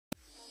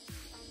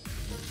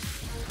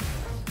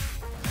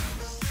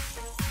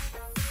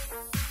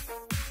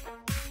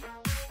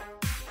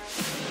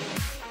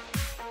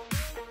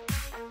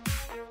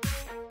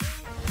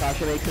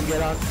Sasha makes him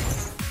get on.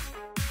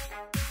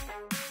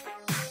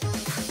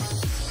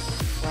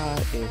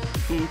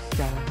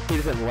 He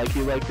doesn't like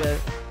you like that.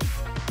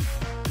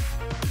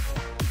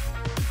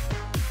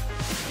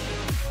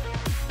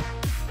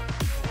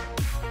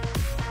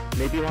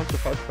 Maybe he wants to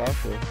fuck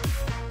Sasha. You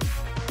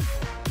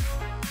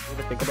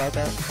ever think about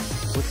that?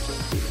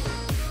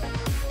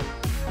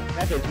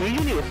 Methods, me and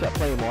you need to start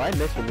playing more. I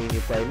miss when me and you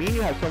play. Me and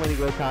you have so many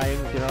good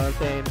times, you know what I'm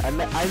saying? I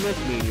miss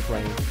me and you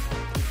playing.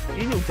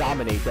 You need to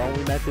dominate, don't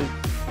we, Methods?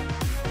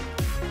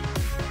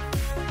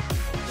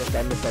 Yes,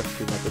 I miss us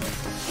too,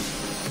 Methods.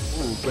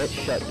 Ooh, get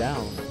shut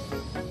down.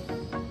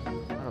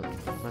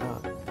 Why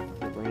not?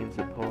 Brains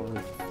and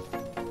pause.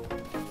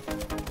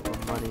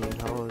 Money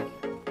and hoes.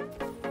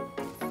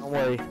 Don't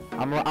worry,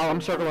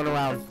 I'm circling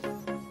around.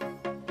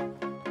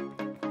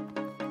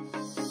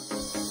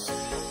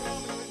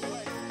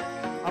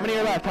 How many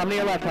are left? How many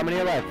are left? How many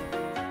are left?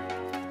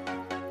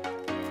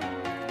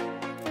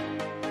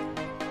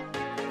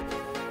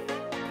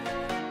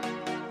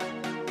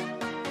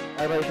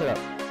 Everybody shut up.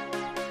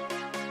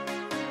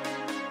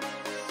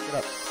 Shut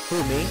up. Who,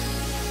 me?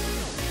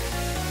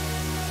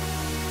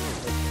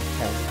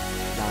 10,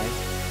 9.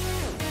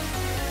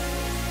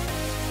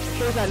 I'm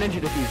sure it's not ninja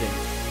defusing.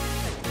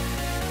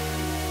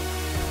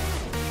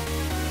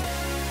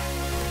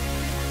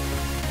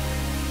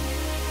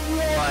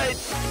 What?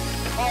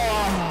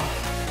 Oh!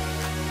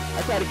 I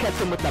tried to catch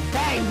him with the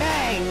bang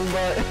bang,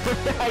 but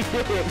I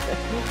didn't.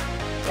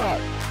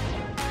 Fuck.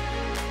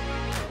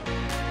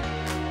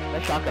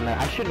 That shotgun,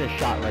 I shouldn't have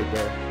shot right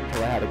there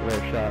until I had a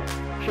glare shot.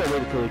 Should have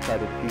waited till he tried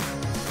to defuse.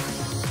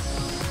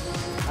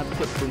 I'm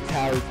tips and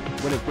towers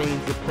when it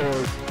rains it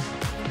pours.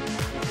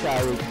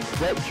 Showers.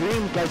 Wet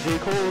Dreams by J.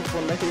 Cole is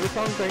one of my favorite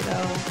songs right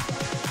now.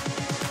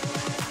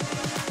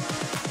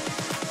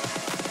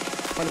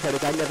 Fun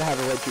fact, I never have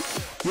a wet dream.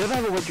 You ever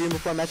have a wet dream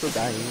before Metro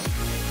dying?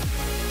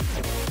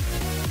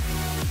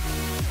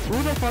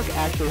 Who the fuck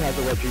actually has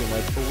a wet dream?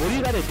 Like, what do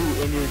you gotta do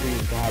in your dream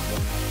to have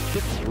one? It's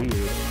just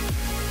weird.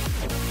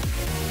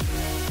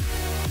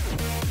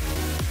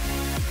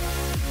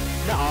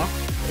 Nuh-uh.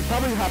 It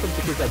probably happens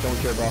to kids that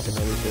don't jerk off and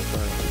always just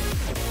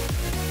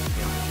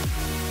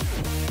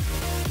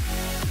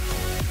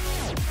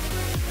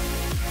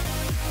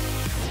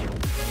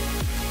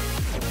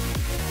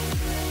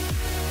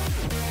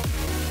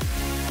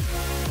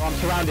Oh, I'm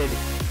surrounded.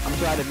 I'm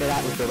surrounded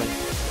mid-atlas building.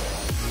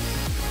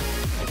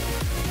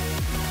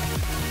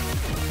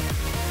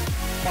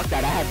 Fuck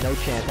that, I had no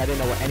chance. I didn't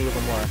know what any of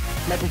them were.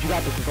 Message, you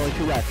got this. There's only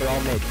 2 left. They're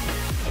all mid.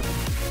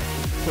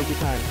 Take your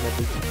time,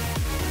 Message.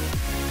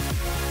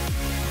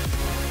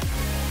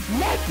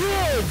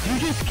 Message! You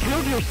just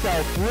killed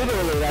yourself,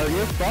 literally.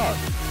 You're fucked.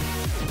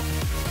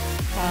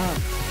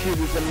 She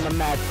was in my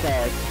mad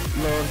sass.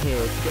 Long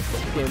hair, skip the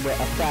skin with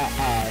a fat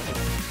ass.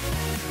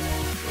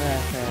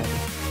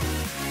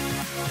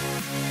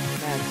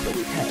 Man, so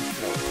we passed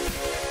though.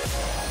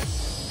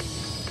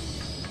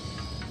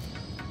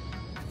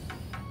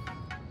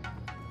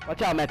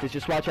 Watch out, Memphis,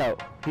 just watch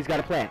out. He's got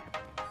a plant.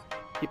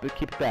 Keep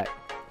it back.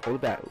 Hold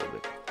it back a little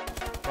bit.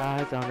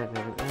 Eyes on it, and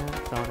the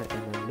lamps on it,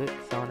 and the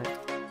lips on it.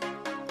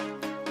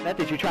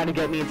 Memphis, you're trying to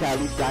get me into at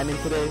least diamond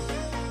today?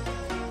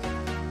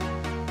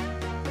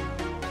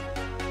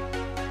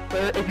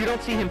 But if you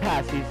don't see him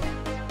pass, he's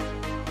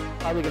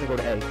probably gonna go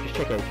to A. Just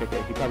check A, check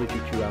A. He probably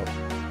juked you out.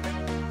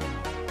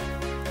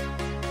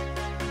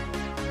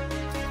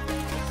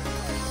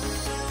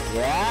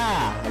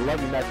 Yeah, I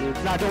love you, Matthew.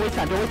 No, don't waste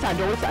time, don't waste time,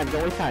 don't waste time,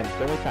 don't waste time,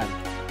 don't waste time.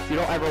 You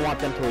don't ever want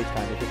them to waste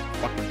time, it just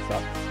fucking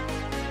sucks.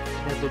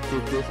 Never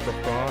did this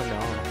before, no.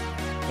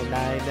 And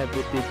I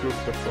never did this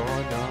before,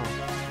 no.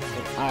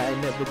 And I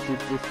never did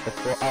this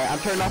before. Alright, I'm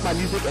turning off my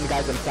music and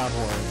guys, I'm sound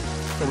horn.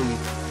 So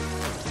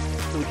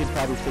we can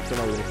probably fix it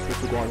over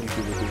if we go on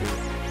YouTube if we do.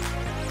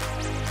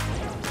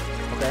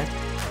 Okay?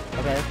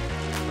 Okay?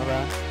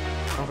 Okay?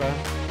 Okay?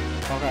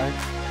 Okay?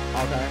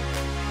 Okay?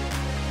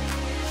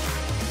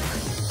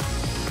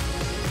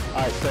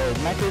 Alright, so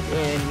Mechas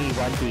and me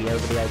run B,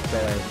 everybody else go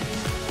A.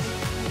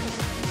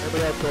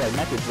 Everybody else go A.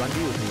 Mechas, run B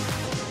with me.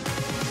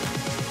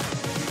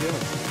 What are you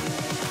doing?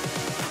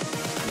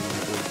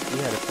 We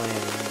had a plan and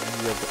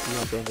you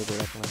abandoned it,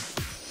 that plan.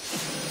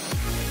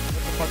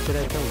 What the fuck did I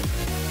tell you?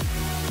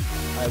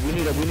 Alright, we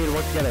need to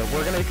work together.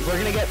 We're gonna get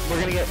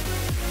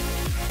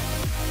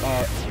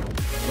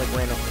like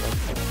random.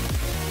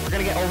 We're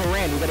gonna get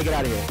overran, we gotta get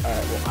out of here.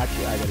 Alright, well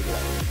actually I gotta get out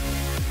of here.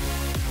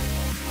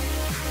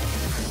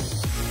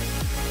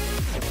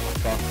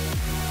 Fuck.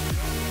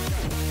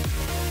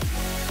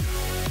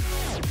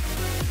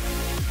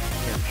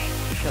 Here,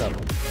 shut up.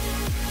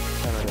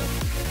 Shut up.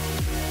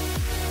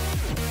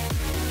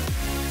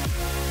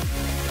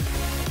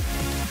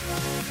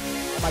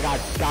 Oh my god,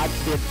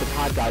 the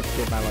pod god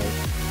saved my life.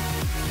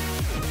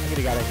 I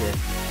gotta get out of here.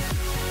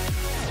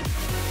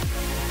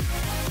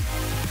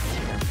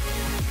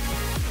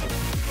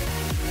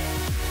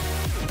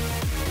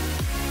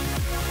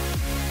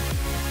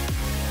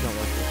 Don't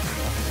work this.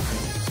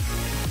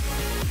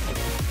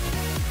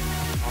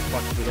 Oh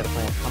fuck, we got a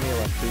plan. How many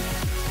left, please?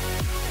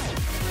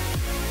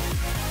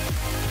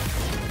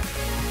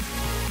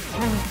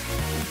 I'm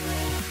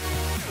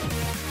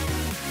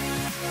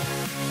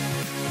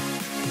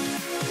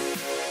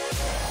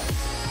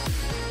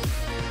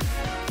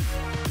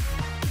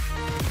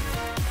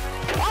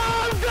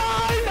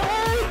done!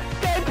 Oh,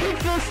 that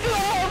pixel still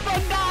off! I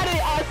got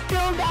it! I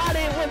still got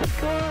it! What's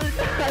good?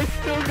 I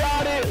still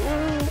got it!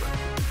 Ooh!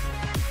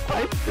 I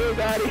still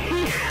got it!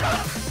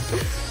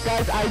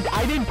 Guys,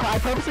 I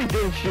purposely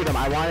didn't shoot him.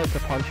 I wanted to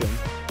punch him.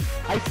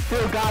 I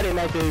still got it,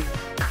 Method.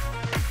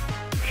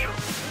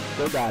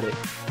 Still got it.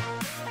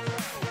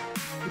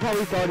 He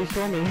probably thought he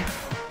saw me.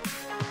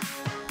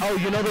 Oh,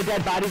 you know the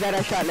dead body that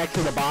I shot next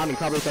to the bomb? He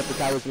probably thought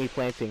that was me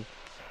planting.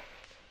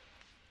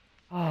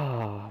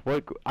 Oh,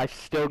 what? I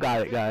still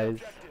got it, guys.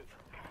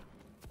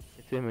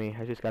 It's in me.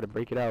 I just gotta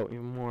break it out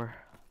even more.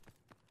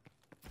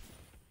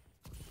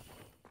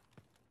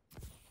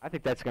 I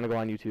think that's gonna go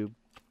on YouTube.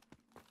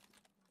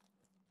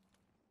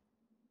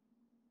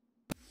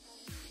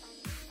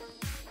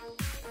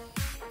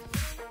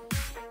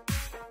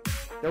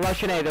 They're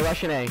rushing A, they're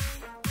rushing A.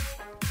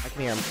 I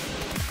can hear him.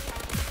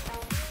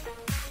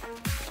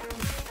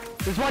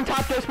 There's one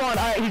top there spawn.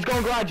 Alright, he's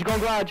going garage, he's going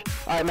garage.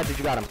 Alright, Method,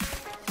 you got him.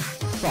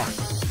 Fuck.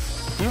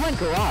 He went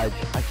garage.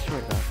 I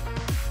swear to God.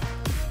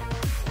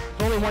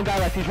 There's only one guy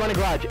left. He's running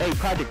garage. Hey,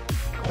 Project.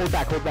 Hold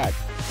back, hold back.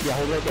 Yeah,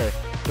 hold right there.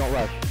 Don't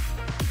rush.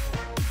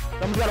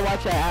 Someone's gotta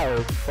watch that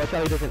arrows. Watch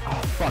how he doesn't.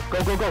 Oh, fuck.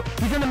 Go, go, go.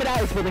 He's in the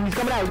mid-atlas building. He's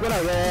coming out. He's going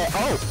out.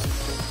 Oh!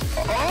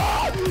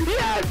 Oh!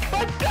 Yes!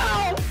 Let's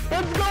go!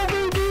 Let's go,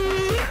 baby!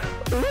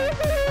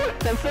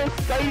 Woohoo! I'm so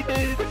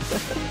excited!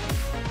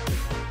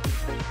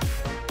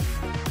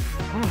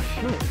 Oh,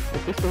 shit.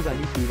 If this goes on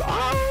YouTube. Oh!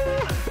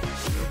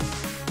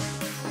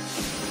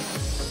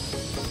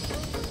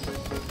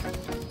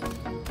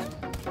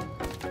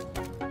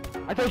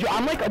 I told you,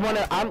 I'm like, if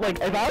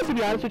I was to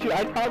be honest with you,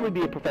 I'd probably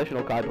be a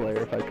professional COD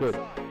player if I could.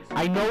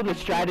 I know the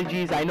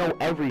strategies, I know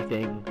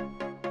everything.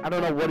 I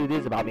don't know what it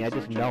is about me, I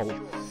just know.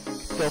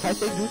 So if I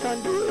say do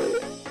something, do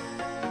it.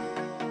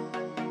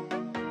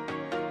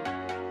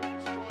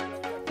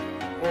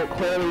 Well,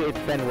 clearly it's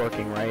been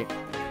working, right?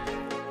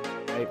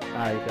 Right,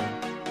 alright then.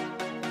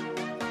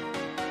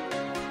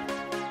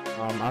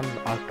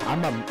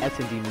 I'm a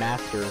S&D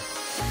master.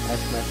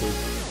 S method.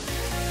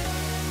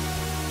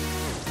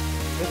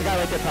 There's a guy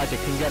right there,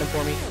 Project. Can you get him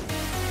for me?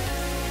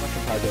 What's the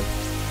Project?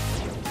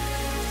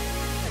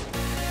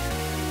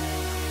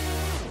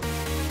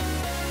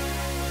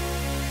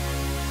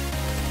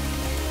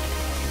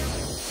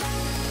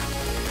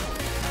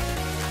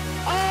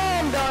 Oh,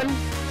 I'm done!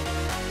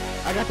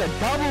 I got the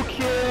double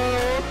kill!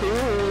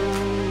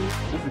 Ooh.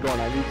 This is going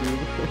on YouTube.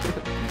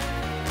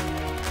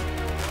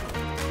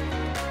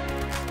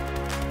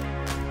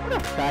 What a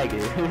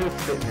faggot. He's just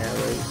sitting there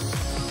like...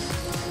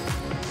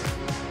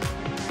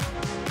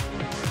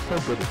 So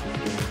good at this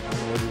game. I don't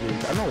know what it is.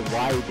 I don't know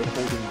why we've been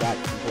holding back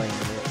from playing it.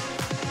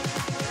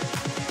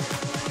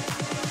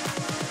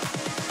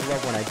 I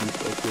love when I do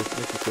like this. It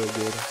makes me feel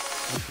good. It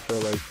makes me feel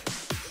like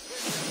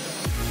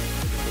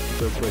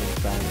so good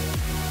inside.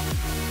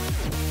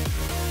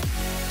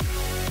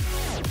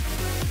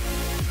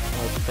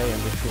 I'll say I'm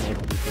just doing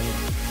everything.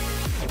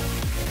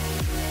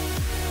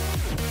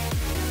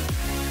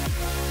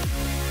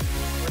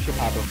 Rush it,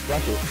 Papa.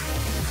 Rush it.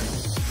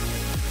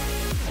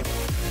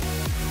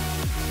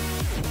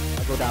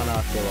 Go down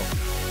solo.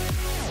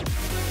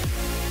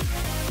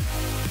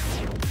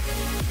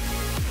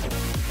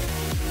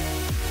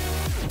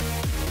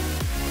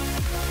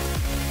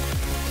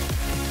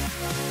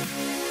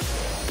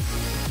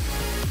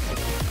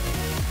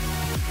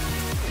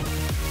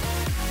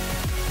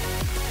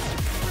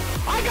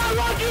 I got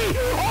lucky!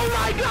 Oh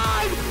my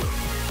god!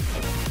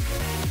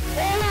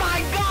 Oh my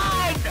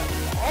god!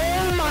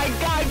 Oh my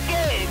god,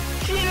 get it!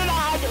 Cheated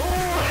on!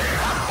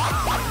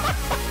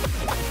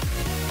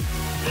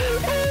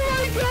 Oh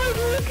my god,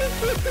 look at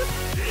this!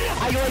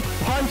 I like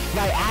punched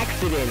by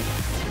accident.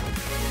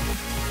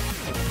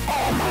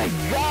 Oh my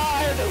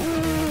god!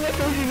 Ooh, I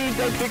told you need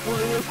that pick one.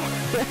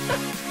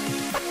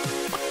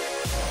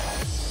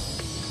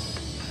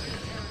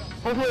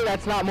 Hopefully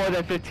that's not more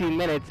than 15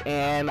 minutes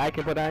and I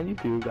can put it on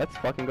YouTube. That's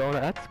fucking going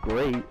on. That's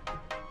great.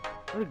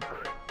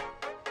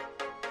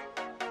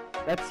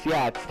 That's,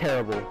 yeah, it's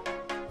terrible.